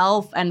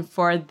yourself and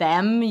for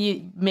them.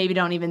 You maybe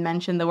don't even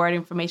mention the word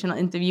informational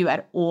interview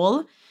at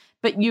all,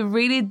 but you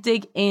really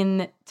dig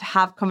in to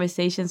have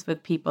conversations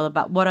with people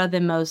about what are the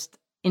most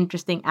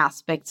interesting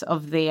aspects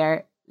of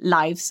their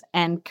lives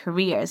and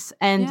careers.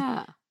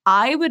 And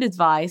I would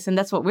advise, and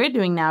that's what we're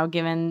doing now,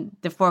 given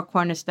the 4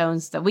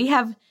 cornerstones that we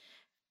have,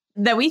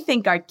 that we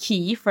think are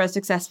key for a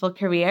successful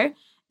career,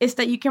 is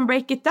that you can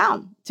break it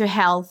down to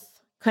health,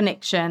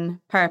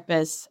 connection,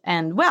 purpose,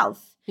 and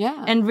wealth.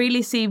 Yeah. And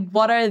really see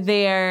what are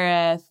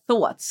their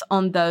thoughts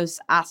on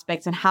those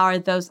aspects and how are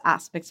those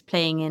aspects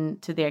playing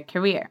into their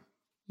career.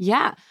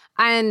 Yeah.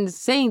 And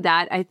saying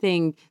that, I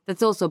think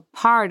that's also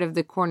part of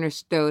the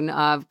cornerstone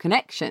of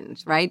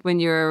connections, right? When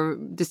you're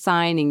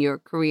designing your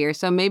career.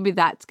 So maybe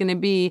that's going to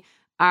be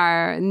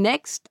our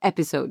next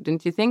episode,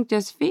 don't you think,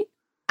 Josephine?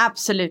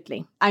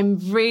 Absolutely. I'm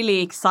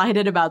really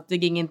excited about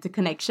digging into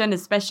connection,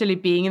 especially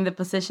being in the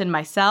position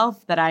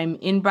myself that I'm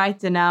in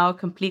Brighton now,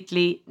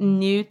 completely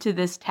new to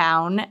this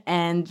town,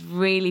 and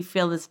really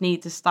feel this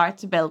need to start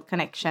to build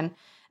connection.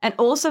 And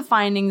also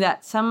finding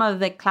that some of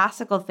the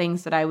classical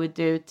things that I would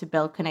do to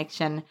build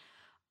connection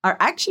are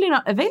actually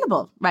not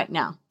available right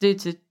now due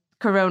to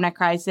Corona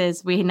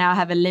crisis. We now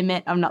have a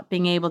limit of not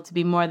being able to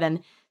be more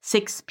than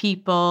 6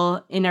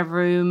 people in a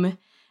room.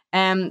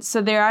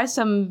 So there are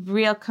some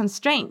real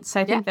constraints.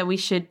 I think that we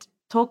should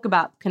talk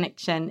about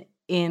connection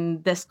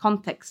in this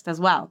context as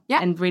well,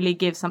 and really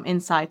give some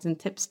insights and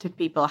tips to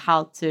people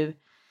how to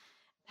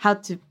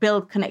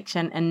build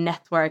connection and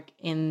network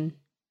in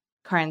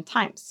current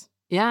times.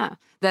 Yeah,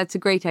 that's a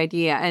great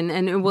idea.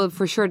 And we'll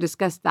for sure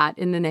discuss that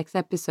in the next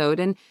episode.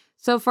 And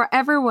so for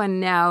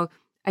everyone now,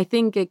 I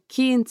think a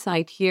key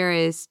insight here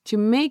is to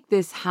make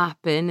this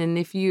happen. And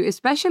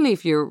especially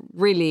if you're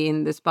really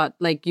in the spot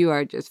like you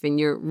are, Josephine,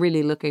 you're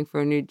really looking for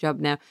a new job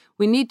now,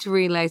 we need to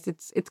realize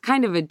it's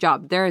kind of a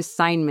job. There are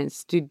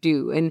assignments to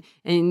do, and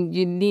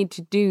you need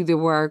to do the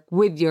work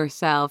with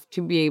yourself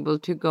to be able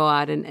to go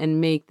out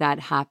and make that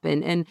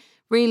happen, and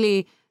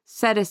really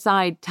set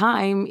aside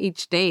time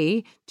each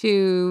day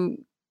to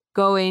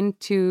go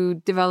into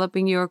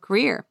developing your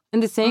career.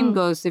 And the same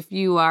goes if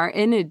you are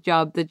in a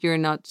job that you're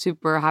not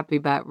super happy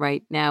about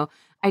right now.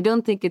 I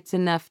don't think it's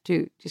enough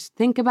to just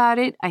think about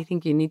it. I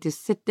think you need to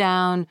sit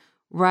down,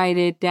 write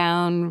it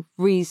down,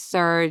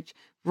 research,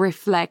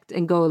 reflect,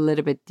 and go a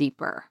little bit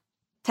deeper.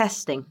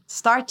 Testing.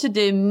 Start to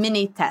do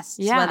mini tests,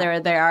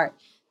 whether they are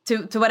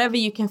to whatever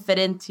you can fit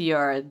into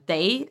your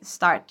day.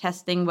 Start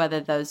testing whether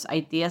those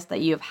ideas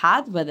that you've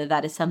had, whether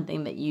that is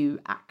something that you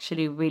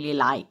actually really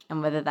like,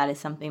 and whether that is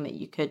something that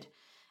you could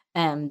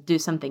do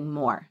something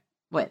more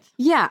with.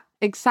 Yeah,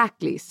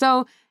 exactly.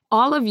 So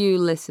all of you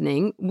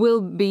listening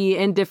will be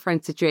in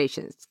different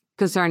situations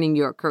concerning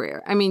your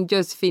career. I mean,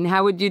 Josephine,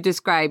 how would you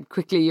describe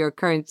quickly your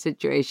current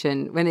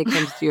situation when it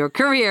comes to your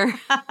career?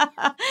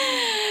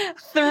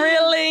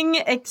 Thrilling,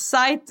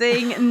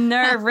 exciting,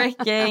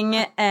 nerve-wracking,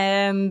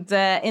 and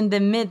in the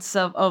midst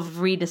of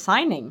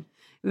redesigning.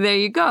 There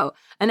you go.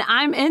 And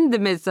I'm in the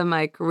midst of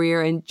my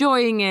career,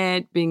 enjoying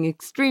it, being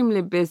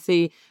extremely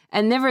busy.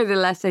 And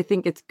nevertheless, I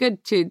think it's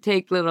good to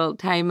take little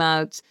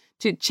timeouts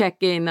to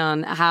check in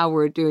on how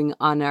we're doing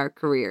on our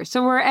career.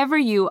 So wherever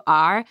you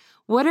are,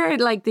 what are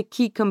like the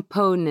key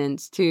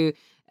components to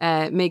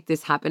make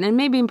this happen? And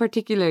maybe in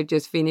particular,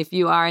 Josephine, if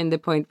you are in the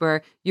point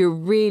where you're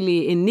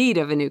really in need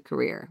of a new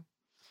career.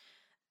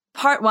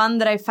 Part one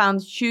that I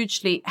found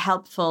hugely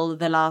helpful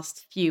the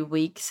last few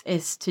weeks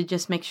is to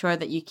just make sure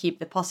that you keep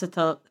the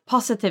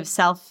positive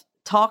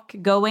self-talk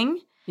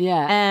going.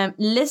 Yeah.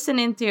 Listen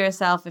into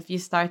yourself if you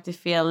start to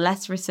feel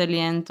less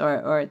resilient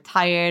or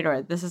tired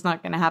or this is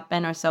not going to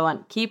happen or so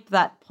on. Keep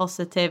that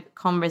positive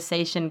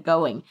conversation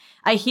going.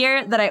 I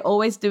hear that I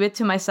always do it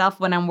to myself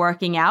when I'm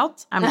working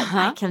out. I'm like,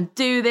 I can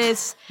do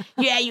this.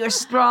 Yeah, you're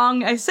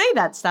strong. I say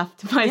that stuff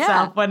to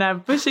myself when I'm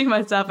pushing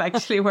myself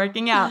actually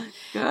working out.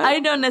 Good. I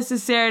don't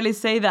necessarily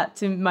say that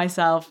to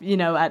myself,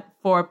 at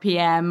 4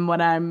 p.m.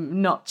 when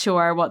I'm not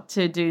sure what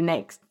to do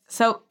next.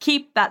 So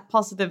keep that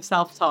positive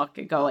self-talk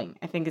going.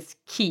 I think it's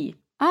key.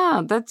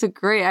 Oh,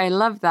 I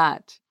love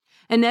that.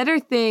 Another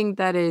thing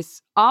that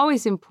is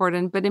always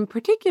important, but in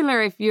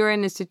particular, if you're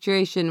in a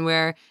situation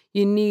where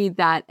you need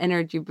that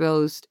energy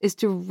boost is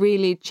to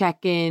really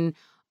check in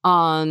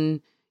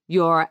on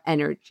your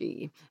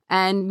energy.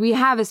 And we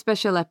have a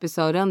special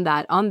episode on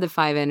that, on the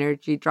 5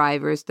 energy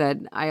drivers that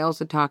I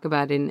also talk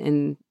about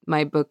in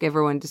my book,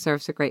 Everyone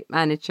Deserves a Great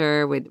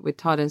Manager, with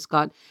Todd and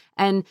Scott,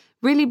 and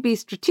really be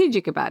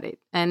strategic about it.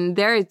 And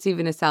there it's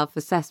even a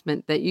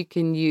self-assessment that you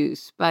can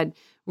use, but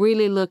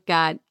really look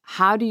at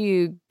how do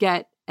you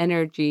get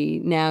energy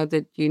now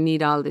that you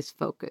need all this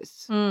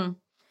focus.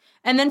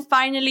 And then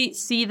finally,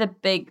 see the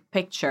big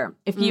picture.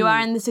 If you are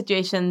in the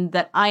situation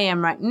that I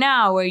am right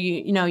now, where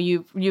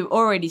you've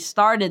already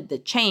started the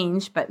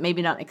change, but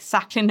maybe not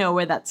exactly know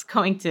where that's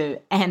going to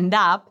end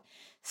up,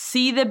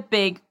 see the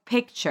big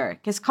picture.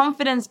 Because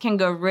confidence can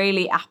go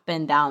really up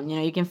and down.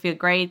 You can feel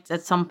great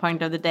at some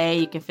point of the day,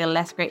 you can feel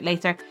less great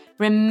later.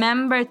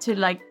 Remember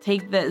to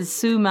take the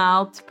zoom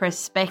out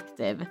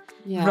perspective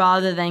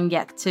rather than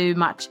get too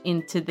much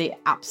into the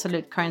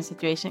absolute current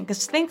situation.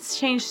 Because things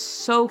change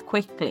so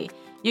quickly.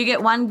 You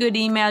get one good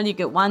email, you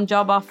get one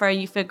job offer,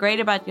 you feel great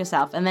about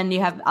yourself. And then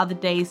you have other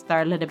days that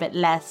are a little bit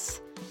less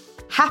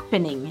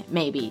happening,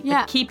 maybe.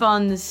 Yeah. But keep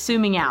on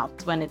zooming out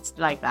when it's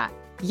like that.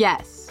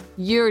 Yes,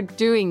 you're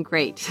doing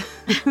great.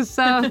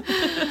 So,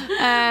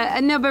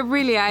 no, but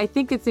really, I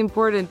think it's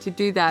important to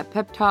do that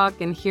pep talk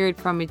and hear it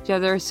from each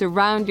other.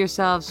 Surround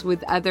yourselves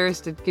with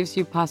others that gives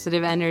you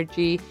positive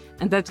energy.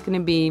 And that's going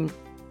to be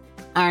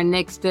our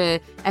next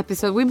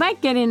episode. We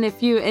might get in a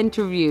few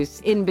interviews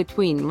in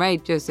between,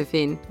 right,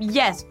 Josephine?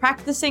 Yes,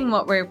 practicing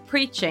what we're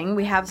preaching.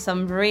 We have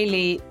some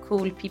really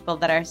cool people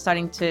that are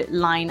starting to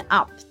line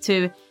up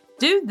to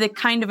do the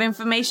kind of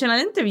informational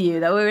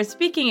interview that we were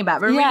speaking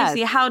about. We really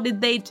see how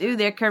did they do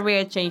their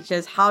career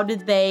changes? How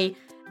did they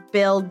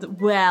build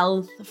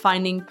wealth,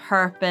 finding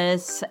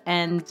purpose,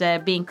 and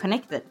being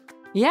connected?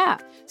 Yeah.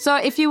 So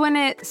if you want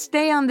to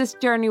stay on this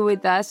journey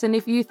with us, and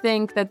if you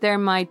think that there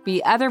might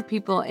be other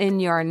people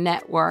in your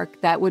network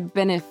that would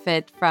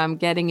benefit from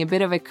getting a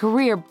bit of a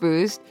career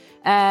boost,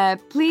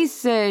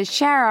 please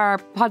share our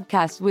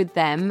podcast with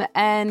them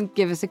and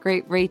give us a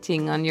great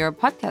rating on your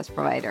podcast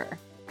provider.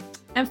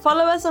 And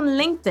follow us on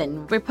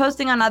LinkedIn. We're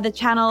posting on other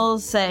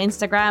channels,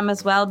 Instagram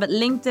as well. But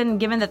LinkedIn,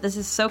 given that this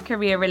is so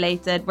career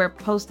related, we're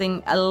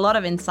posting a lot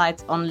of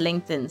insights on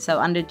LinkedIn. So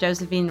under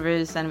Josephine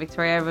Roos and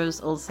Victoria Roos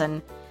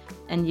Olsen,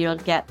 and you'll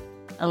get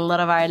a lot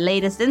of our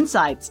latest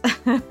insights.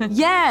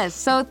 Yes.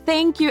 So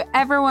thank you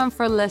everyone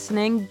for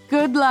listening.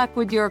 Good luck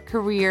with your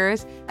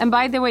careers. And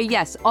by the way,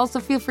 yes, also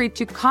feel free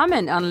to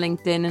comment on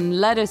LinkedIn and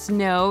let us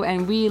know.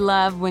 And we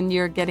love when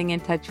you're getting in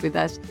touch with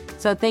us.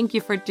 So thank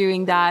you for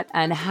doing that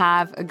and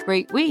have a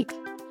great week.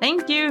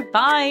 Thank you.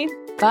 Bye.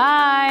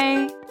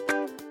 Bye.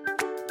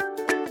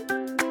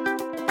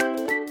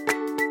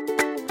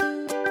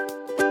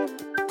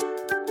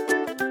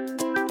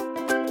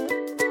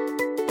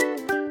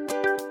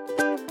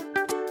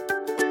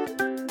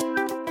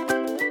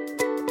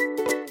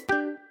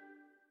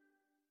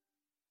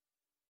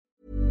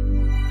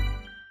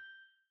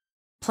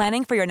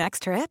 Planning for your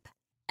next trip?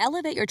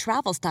 Elevate your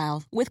travel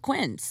style with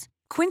Quince.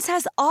 Quince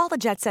has all the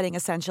jet-setting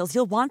essentials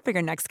you'll want for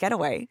your next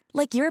getaway,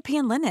 like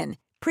European linen,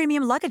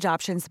 premium luggage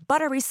options,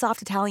 buttery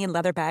soft Italian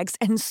leather bags,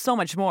 and so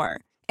much more.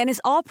 And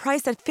is all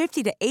priced at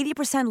 50 to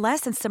 80%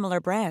 less than similar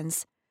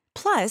brands.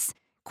 Plus,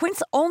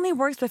 Quince only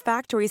works with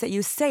factories that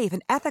use safe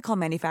and ethical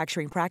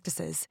manufacturing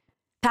practices.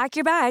 Pack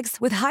your bags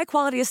with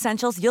high-quality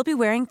essentials you'll be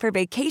wearing for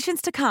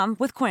vacations to come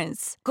with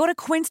Quince. Go to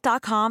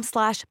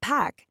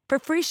quince.com/pack for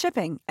free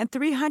shipping and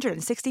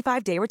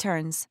 365-day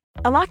returns.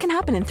 A lot can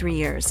happen in 3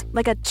 years,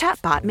 like a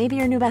chatbot may be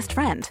your new best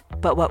friend.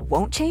 But what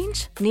won't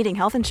change? Needing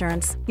health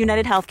insurance.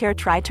 United Healthcare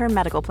Tri-Term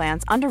Medical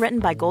Plans, underwritten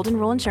by Golden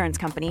Rule Insurance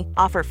Company,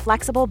 offer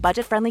flexible,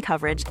 budget-friendly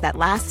coverage that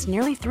lasts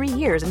nearly 3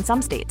 years in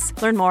some states.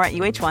 Learn more at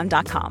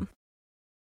uh1.com.